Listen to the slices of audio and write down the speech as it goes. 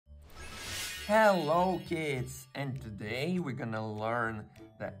Hello kids, and today we're gonna learn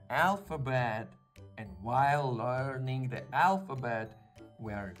the alphabet, and while learning the alphabet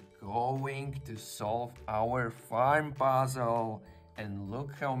we're going to solve our farm puzzle. And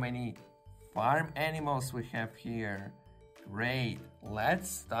look how many farm animals we have here. Great, let's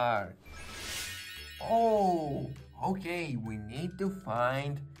start. Oh, okay, we need to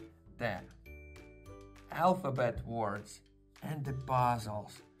find the alphabet words and the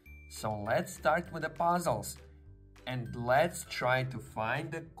puzzles. So let's start with the puzzles and let's try to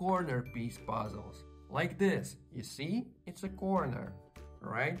find the corner piece puzzles. Like this, you see? It's a corner,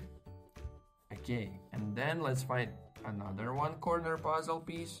 right? Okay, and then let's find another one corner puzzle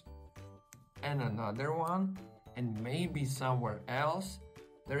piece and another one, and maybe somewhere else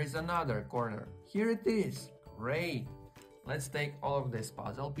there is another corner. Here it is. Great. Let's take all of these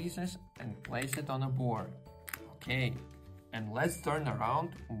puzzle pieces and place it on a board. Okay. And let's turn around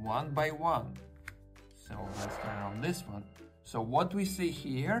one by one. So let's turn around this one. So what we see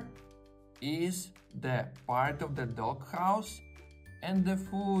here is the part of the doghouse and the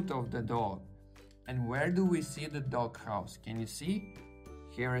foot of the dog. And where do we see the doghouse? Can you see?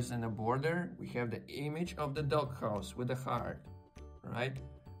 Here is in the border, we have the image of the doghouse with a heart, right?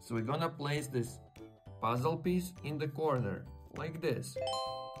 So we're gonna place this puzzle piece in the corner, like this.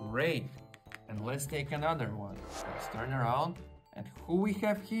 Great. And let's take another one. Let's turn around, and who we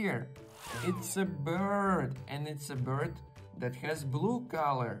have here? It's a bird, and it's a bird that has blue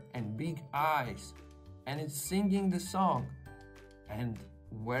color and big eyes, and it's singing the song. And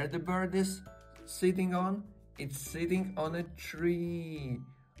where the bird is sitting on? It's sitting on a tree.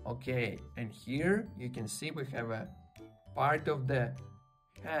 Okay, and here you can see we have a part of the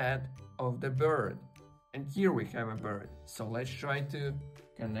head of the bird, and here we have a bird. So let's try to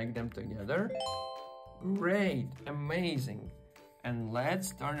connect them together. Great, amazing. And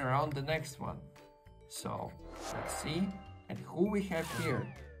let's turn around the next one. So let's see. And who we have here?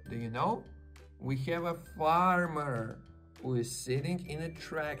 Do you know? We have a farmer who is sitting in a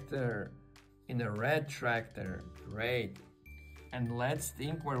tractor, in a red tractor. Great. And let's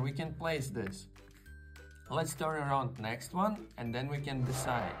think where we can place this. Let's turn around next one and then we can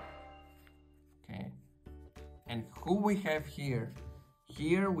decide. Okay. And who we have here?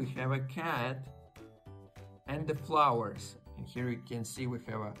 Here we have a cat and the flowers. And here you can see we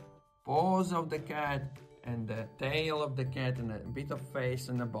have a paws of the cat and the tail of the cat and a bit of face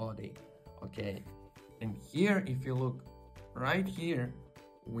and a body. Okay. And here, if you look right here,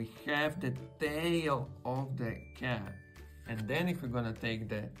 we have the tail of the cat. And then if we're gonna take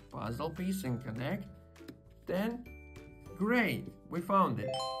the puzzle piece and connect, then great, we found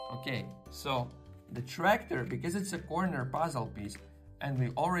it. Okay, so the tractor, because it's a corner puzzle piece, and we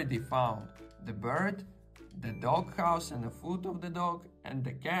already found the bird, the doghouse and the foot of the dog, and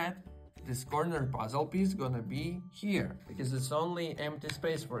the cat, this corner puzzle piece gonna be here, because it's only empty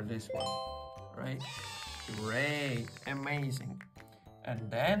space for this one, right? Great, amazing. And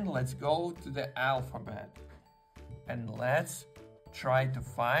then let's go to the alphabet. And let's try to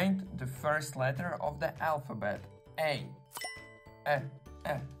find the first letter of the alphabet. A.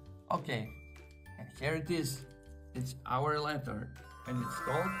 Okay, and here it is. It's our letter, and it's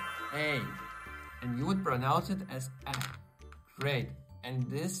called A. And you would pronounce it as A. Great. And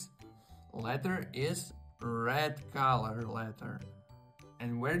this letter is red color letter.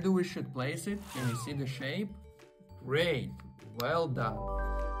 And where do we should place it? Can you see the shape? Great. Well done.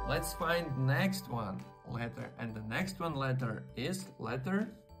 Let's find next one letter. And the next one letter is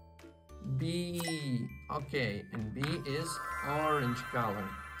letter B. Okay. And B is orange color.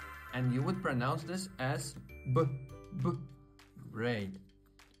 And you would pronounce this as B. Great.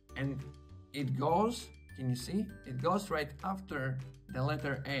 And it goes, can you see? It goes right after the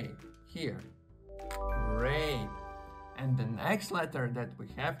letter A, here. Great. And the next letter that we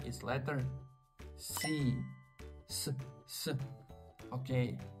have is letter C. S.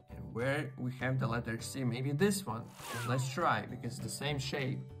 Okay, and where we have the letter C? Maybe this one. Let's try, because it's the same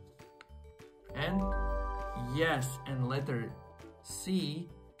shape. And yes, and letter C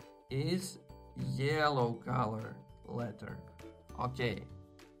is yellow color letter. Okay,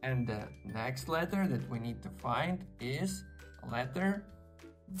 and the next letter that we need to find is letter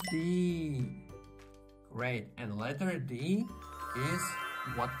D. Great, and letter D is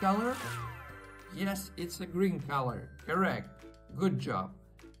what color? Yes, it's a green color. Correct. Good job.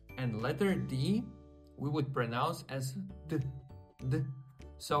 And letter D we would pronounce as D.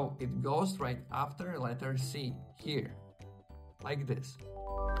 So it goes right after letter C here, like this.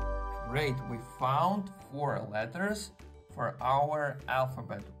 Great, we found 4 letters for our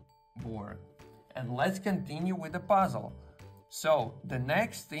alphabet board. And let's continue with the puzzle. So the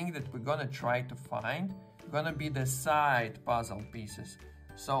next thing that we're gonna try to find gonna be the side puzzle pieces.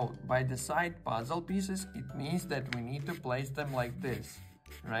 So by the side puzzle pieces, it means that we need to place them like this,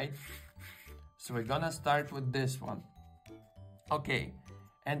 right? So we're gonna start with this one. Okay,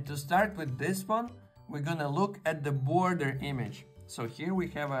 and to start with this one, we're gonna look at the border image. So here we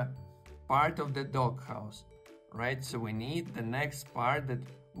have a part of the doghouse, right? So we need the next part that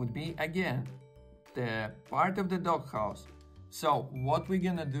would be, again, the part of the doghouse. So what we're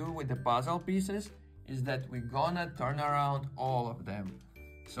gonna do with the puzzle pieces is that we're gonna turn around all of them.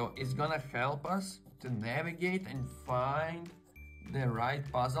 So it's gonna help us to navigate and find the right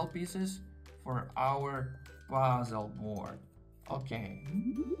puzzle pieces for our puzzle board. Okay,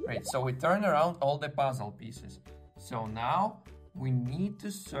 right, so we turn around all the puzzle pieces. So now we need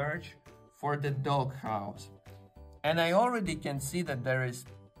to search for the doghouse. And I already can see that there is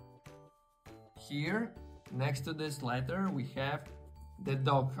here, next to this letter, we have the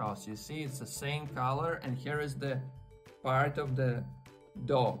doghouse. You see, it's the same color, and here is the part of the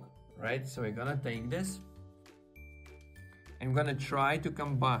dog, right? So we're gonna take this and I'm gonna try to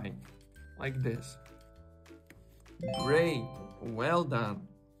combine like this. Great, well done.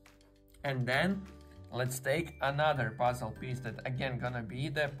 And then let's take another puzzle piece that again gonna be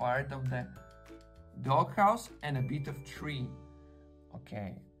the part of the doghouse and a bit of tree.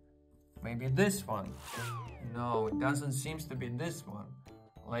 Okay, maybe this one. No, it doesn't seem to be this one.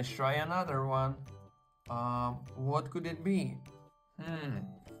 Let's try another one. What could it be?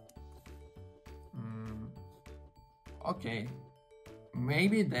 Okay,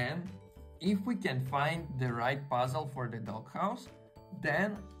 maybe then if we can find the right puzzle for the doghouse,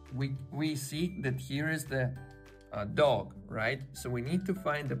 then we see that here is the dog, right? So we need to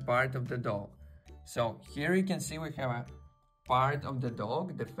find the part of the dog. So here you can see we have a part of the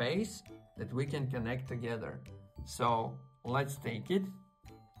dog, the face, that we can connect together. So let's take it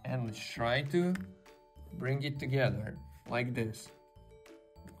and let's try to bring it together like this.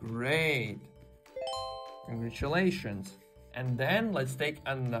 Great, congratulations. And then let's take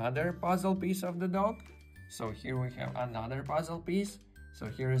another puzzle piece of the dog. So here we have another puzzle piece. So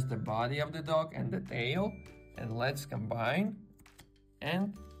here is the body of the dog and the tail, and let's combine.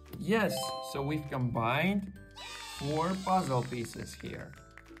 And yes, so we've combined 4 puzzle pieces here.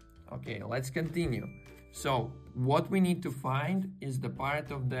 Okay, let's continue. So what we need to find is the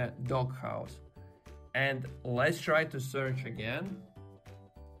part of the doghouse. And let's try to search again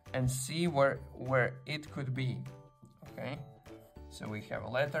and see where it could be. Okay, so we have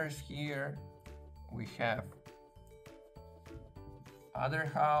letters here, we have other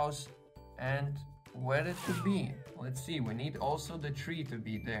house, and where it could be. Let's see, we need also the tree to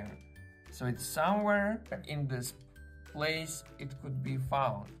be there. So it's somewhere in this place it could be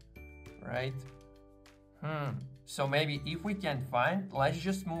found, right? So maybe if we can't find, let's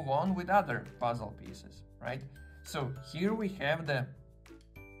just move on with other puzzle pieces, right? So here we have the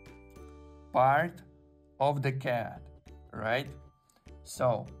part of the cat, right?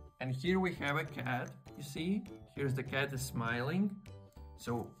 So, and here we have a cat, you see? Here's the cat is smiling.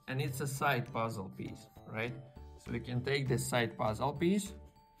 So, and it's a side puzzle piece, right? So we can take this side puzzle piece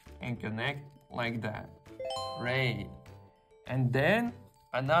and connect like that. Great. And then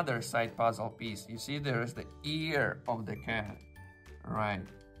another side puzzle piece. You see there's the ear of the cat, right?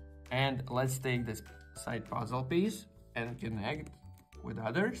 And let's take this side puzzle piece and connect with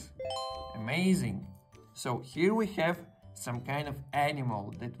others. Amazing. So here we have some kind of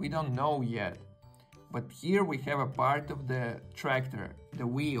animal that we don't know yet. But here we have a part of the tractor, the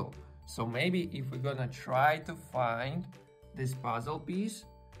wheel. So maybe if we're gonna try to find this puzzle piece,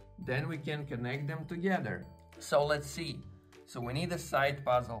 then we can connect them together. So let's see. So we need a side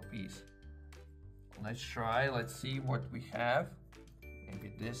puzzle piece. Let's try, let's see what we have.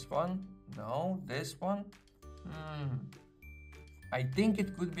 Maybe this one? No, this one? I think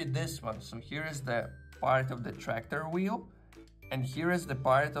it could be this one. So here is the part of the tractor wheel, and here is the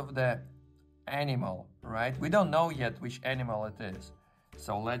part of the animal, right? We don't know yet which animal it is.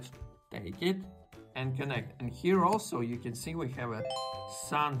 So let's take it and connect. And here also you can see we have a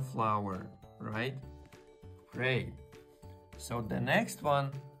sunflower, right? Great. So the next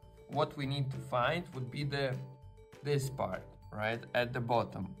one, what we need to find would be this part, right? At the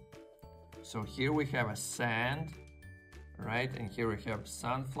bottom. So here we have a sand, right? And here we have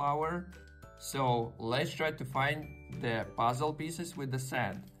sunflower. So let's try to find the puzzle pieces with the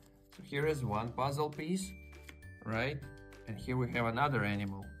sand. So here is one puzzle piece, right? And here we have another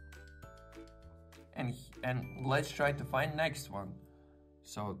animal. And let's try to find next one.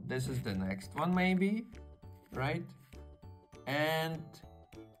 So this is the next one maybe, right? And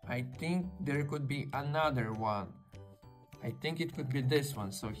I think there could be another one. I think it could be this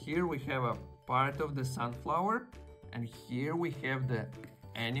one. So here we have a part of the sunflower, and here we have the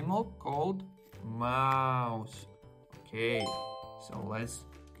animal called mouse. Okay, so let's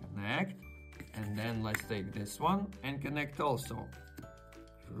connect, and then let's take this one and connect also.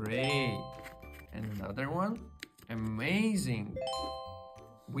 Great. And another one. Amazing.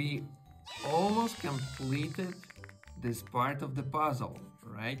 We almost completed this part of the puzzle,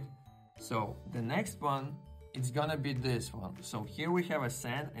 right? So the next one, it's gonna be this one. So here we have a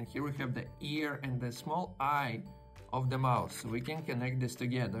sand, and here we have the ear and the small eye of the mouse. So we can connect this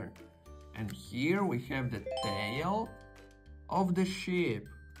together. And here we have the tail of the sheep,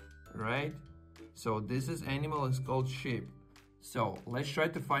 right? So this animal is called sheep. So let's try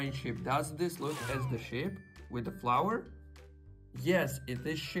to find sheep. Does this look as the sheep with the flower? Yes, it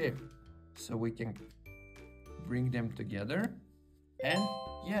is sheep. So we can bring them together. And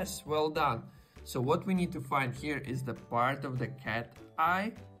yes, well done. So what we need to find here is the part of the cat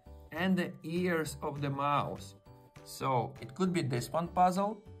eye and the ears of the mouse. So it could be this one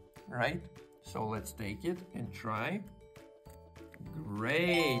puzzle, right? So let's take it and try.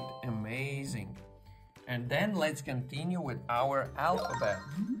 Great, amazing. And then let's continue with our alphabet.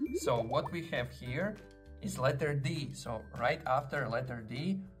 So what we have here is letter D. So right after letter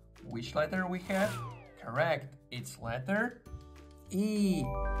D, which letter we have? Correct, it's letter E.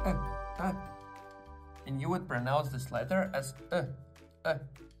 And you would pronounce this letter as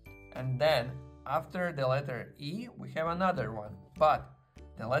And then after the letter E, we have another one. But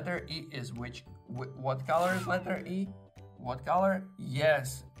the letter E is what color is letter E? What color?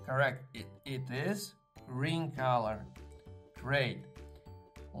 Yes, correct. It is green color. Great.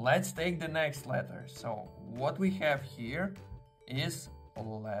 Let's take the next letter. So what we have here is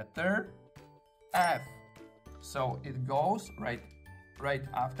letter F. So it goes right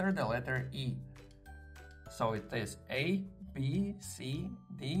after the letter E. So it is A, B, C,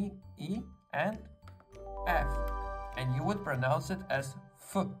 D, E, and F. And you would pronounce it as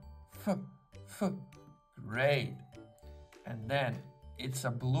F. Great. And then it's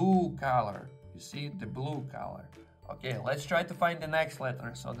a blue color. You see the blue color. Okay, let's try to find the next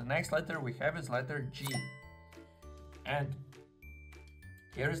letter. So the next letter we have is letter G. And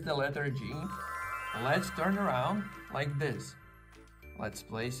here's the letter G. Let's turn around like this. Let's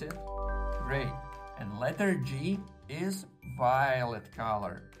place it. Great. And letter G is violet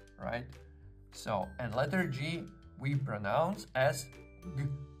color, right? So, and letter G we pronounce as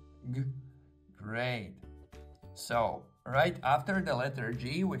G. Great. So, right after the letter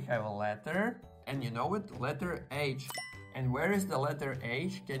G, we have a letter, and you know it, letter H. And where is the letter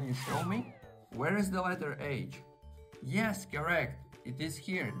H? Can you show me? Where is the letter H? Yes, correct. It is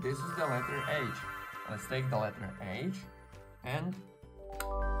here. This is the letter H. Let's take the letter H, and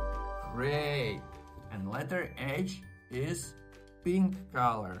great. And letter H is pink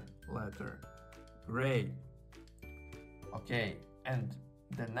color letter. Great. Okay, and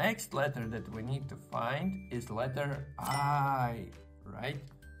the next letter that we need to find is letter I, right?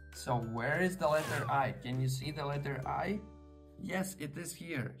 So where is the letter I? Can you see the letter I? Yes, it is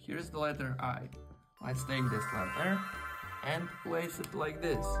here. Here's the letter I. Let's take this letter and place it like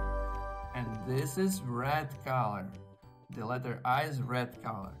this. And this is red color. The letter I is red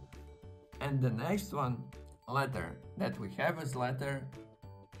color. And the next letter that we have is letter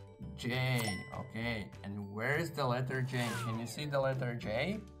J. Okay, and where is the letter J? Can you see the letter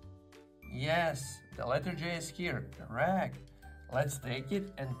J? Yes, the letter J is here. Correct. Let's take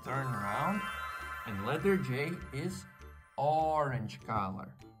it and turn around. And letter J is orange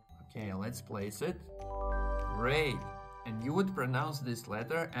color. Okay, let's place it. Great. And you would pronounce this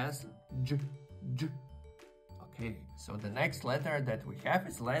letter as J. Okay, so the next letter that we have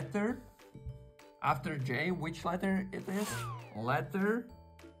is letter. After J, which letter it is? Letter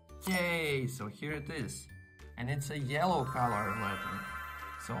K. So here it is. And it's a yellow color letter.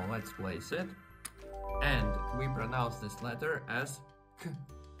 So let's place it. And we pronounce this letter as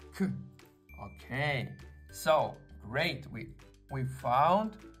K. Okay. So great. We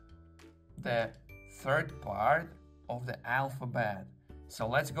found the third part of the alphabet. So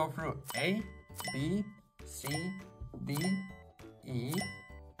let's go through A, B, C, D, E,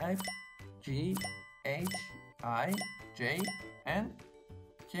 F, G, H, I, J, and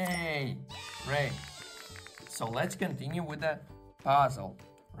K. Great. So let's continue with the puzzle,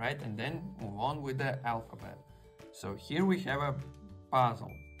 right? And then move on with the alphabet. So here we have a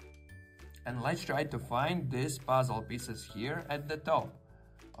puzzle. And let's try to find these puzzle pieces here at the top.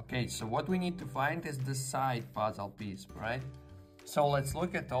 Okay, so what we need to find is the side puzzle piece, right? So let's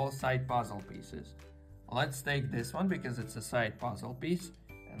look at all side puzzle pieces. Let's take this one because it's a side puzzle piece,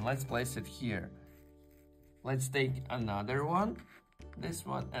 and let's place it here. let's take another one, this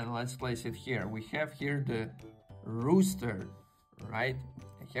one, and let's place it here. We have here the rooster, right?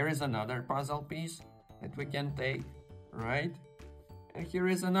 Here is another puzzle piece that we can take, right? And here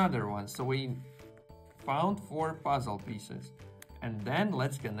is another one. So we found 4 puzzle pieces. And then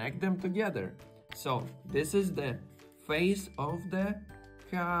let's connect them together. So this is the face of the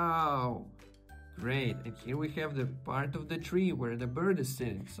cow. Great. And here we have the part of the tree where the bird is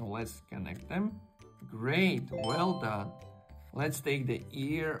sitting. So let's connect them. Great. Well done. Let's take the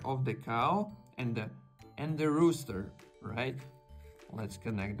ear of the cow and the rooster, right? Let's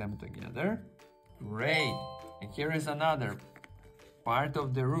connect them together. Great. And here is another part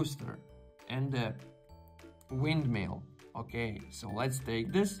of the rooster and the windmill. Okay, so let's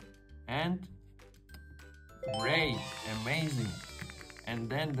take this and great, amazing. And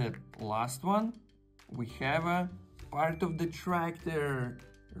then the last one, we have a part of the tractor,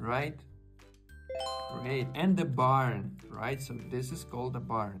 right? Great, and the barn, right? So this is called the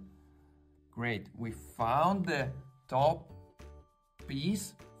barn. Great, we found the top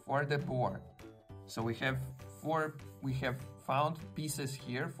piece for the board. So we have found pieces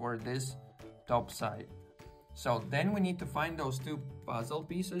here for this top side. So then we need to find those 2 puzzle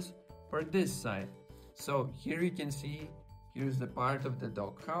pieces for this side. So here you can see, here's the part of the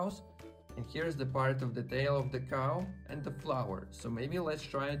doghouse, and here's the part of the tail of the cow and the flower. So maybe let's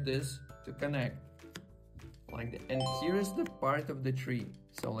try this to connect. Like that. And here is the part of the tree.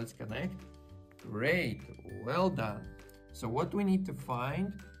 So let's connect. Great, well done. So what we need to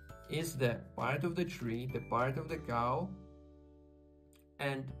find is the part of the tree, the part of the cow,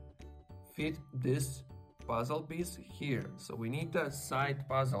 and fit this puzzle piece here. So we need a side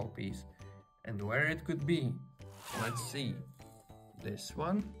puzzle piece. And where it could be? Let's see. This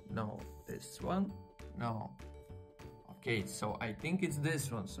one? No. This one? No. Okay, so I think it's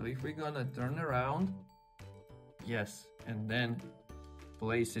this one. So if we're gonna turn around, yes, and then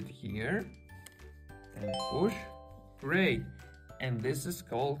place it here and push. Great. And this is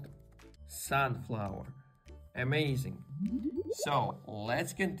called sunflower. Amazing. So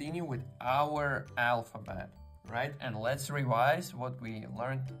let's continue with our alphabet, right? And let's revise what we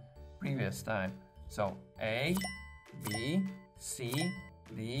learned previous time. So A, B, C,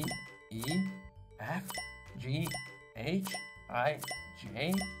 D, E, F, G, H, I,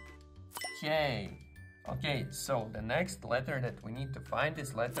 J, K. Okay, so the next letter that we need to find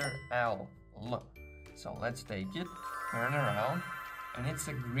is letter L. L. So let's take it, turn around, and it's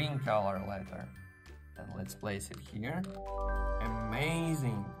a green color letter. And let's place it here.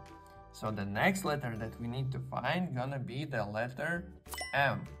 Amazing. So the next letter that we need to find gonna be the letter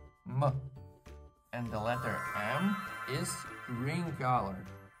M. M. And the letter M is green color.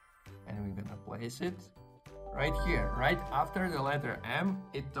 And we're gonna place it right here. Right after the letter M,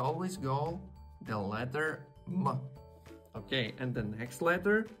 it always go the letter M. Okay, and the next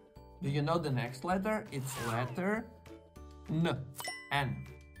letter, do you know the next letter? It's letter N. N.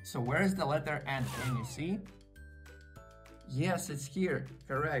 So where is the letter N? Can you see? Yes, it's here.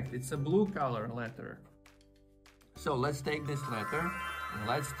 Correct. It's a blue color letter. So let's take this letter and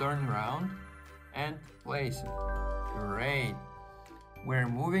let's turn around and place it. Great. We're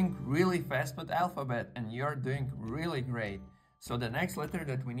moving really fast with alphabet and you're doing really great. So the next letter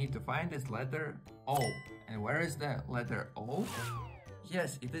that we need to find is letter O. And where is the letter O?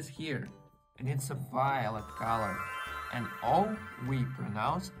 Yes, it is here. And it's a violet color. And O we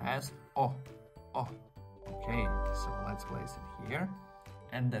pronounce as O. O. Okay, so let's place it here.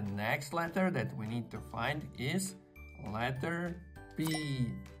 And the next letter that we need to find is letter P.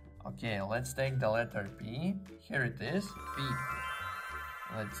 Okay, let's take the letter P. Here it is, P.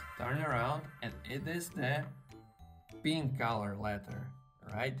 Let's turn around and it is the pink color letter,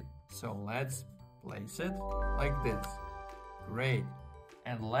 right? So let's place it like this. Great.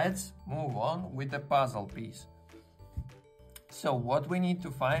 And let's move on with the puzzle piece. So what we need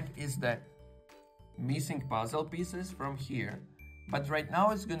to find is the missing puzzle pieces from here. But right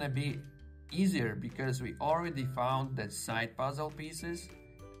now it's gonna be easier because we already found the side puzzle pieces,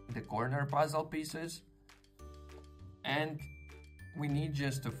 the corner puzzle pieces, and we need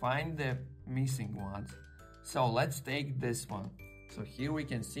just to find the missing ones. So let's take this one. So here we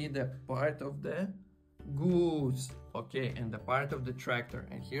can see the part of the goose, okay, and the part of the tractor.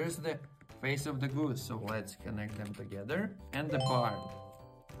 And here's the face of the goose. So let's connect them together. And the barn.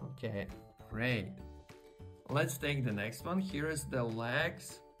 Okay, great. Let's take the next one. Here is the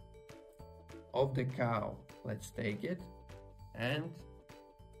legs of the cow. Let's take it. And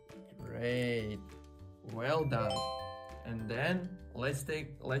great. Well done. And then let's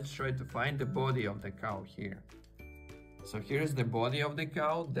try to find the body of the cow here. So here's the body of the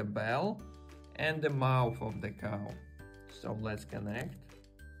cow, the bell, and the mouth of the cow. So let's connect.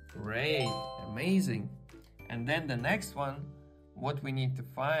 Great, amazing. And then the next one, what we need to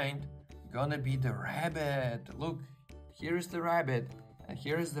find, gonna be the rabbit. Look, here's the rabbit, and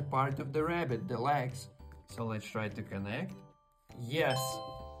here's the part of the rabbit, the legs. So let's try to connect. Yes,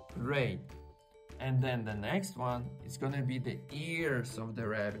 great. And then the next one is gonna be the ears of the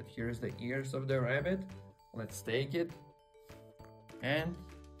rabbit. Here's the ears of the rabbit. Let's take it. And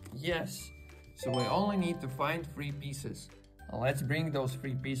yes, so we only need to find 3 pieces. Let's bring those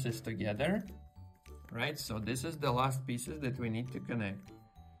 3 pieces together. Right, so this is the last pieces that we need to connect.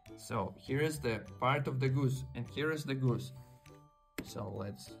 So here is the part of the goose, and here is the goose. So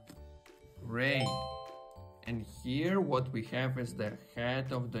let's, great. And here what we have is the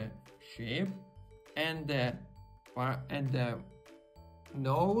head of the sheep and the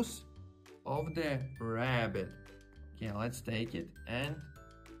nose of the rabbit. Okay, let's take it and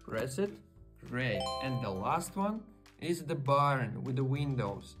press it. Great. And the last one is the barn with the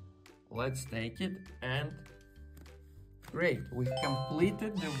windows. Let's take it and great, we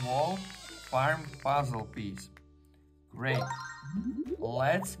completed the wall farm puzzle piece. Great.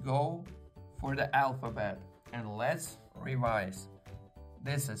 Let's go for the alphabet and let's revise.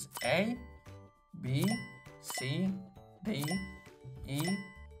 This is A, B, C, D, E,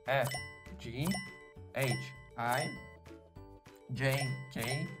 F, G, H, I, J,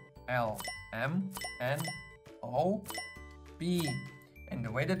 K, L, M, N, O, P. And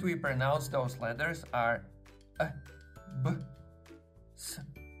the way that we pronounce those letters are A, B, S,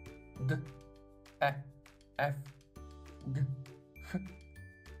 D, E, F, G, H,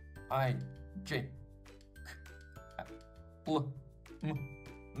 I, J, K, L, M,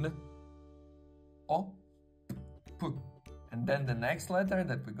 N, O, P. And then the next letter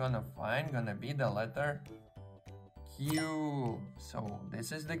that we're gonna find gonna be the letter Q. So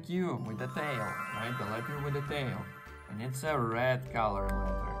this is the Q with the tail, right? The letter with the tail. And it's a red color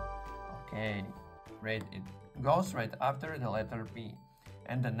letter. Okay, great. It goes right after the letter P.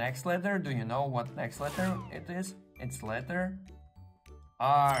 And the next letter, do you know what next letter it is? It's letter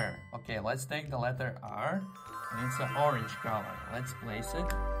R. Okay, let's take the letter R. And it's an orange color. Let's place it.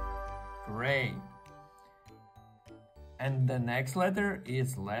 Great. And the next letter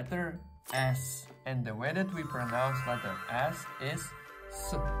is letter S. And the way that we pronounce letter S is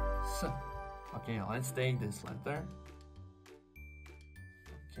S. S. Okay, let's take this letter.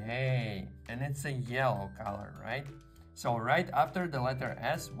 Okay, and it's a yellow color, right? So right after the letter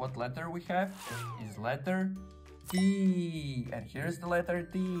S, what letter we have is letter T. And here's the letter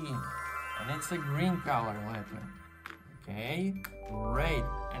T. And it's a green color letter. Okay, great.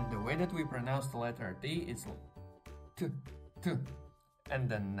 And the way that we pronounce the letter T is T, T. And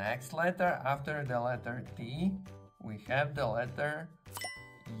the next letter after the letter T, we have the letter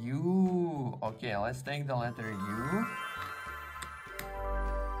U. Okay, let's take the letter U.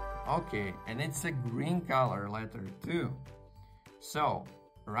 Okay, and it's a green color letter too. So,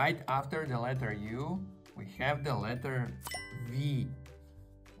 right after the letter U, we have the letter V.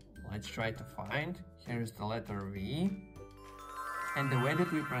 Let's try to find. Here's the letter V. And the way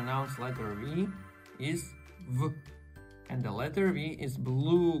that we pronounce letter V is V. And the letter V is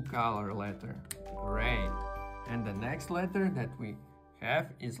blue color letter. Great. And the next letter that we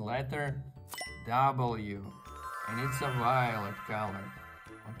have is letter W. And it's a violet color.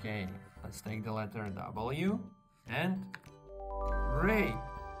 Okay, let's take the letter W and great.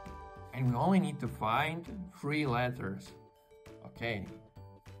 And we only need to find 3 letters. Okay,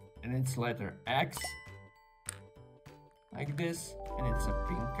 and it's letter X, like this, and it's a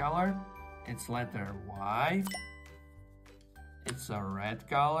pink color. It's letter Y, it's a red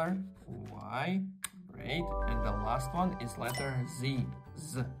color, Y, great. And the last one is letter Z,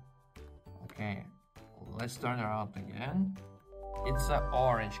 Z. Okay, let's turn around again. It's an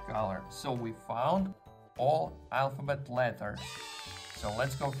orange color. So we found all alphabet letters. So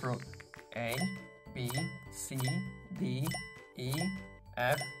let's go through A, B, C, D, E,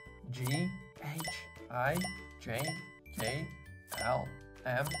 F, G, H, I, J, K, L,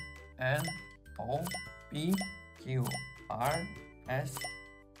 M, N, O, P, Q, R, S,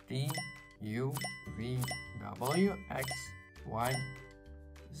 T, U, V, W, X, Y,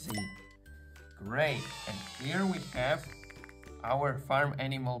 Z. Great. And here we have our farm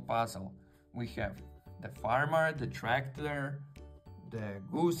animal puzzle. We have the farmer, the tractor, the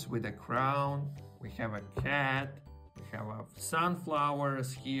goose with a crown, we have a cat, we have a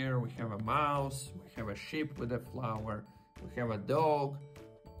sunflowers here, we have a mouse, we have a sheep with a flower, we have a dog,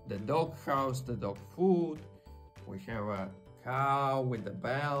 the dog house, the dog food, we have a cow with the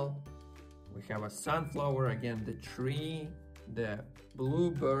bell, we have a sunflower, again the tree, the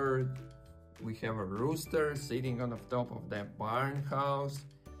bluebird, we have a rooster sitting on the top of the barn house,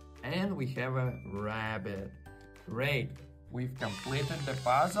 and we have a rabbit. Great, we've completed the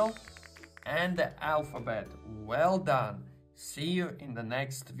puzzle and the alphabet. Well done. See you in the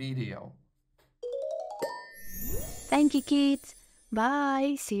next video. Thank you, kids.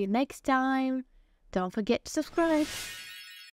 Bye. See you next time. Don't forget to subscribe.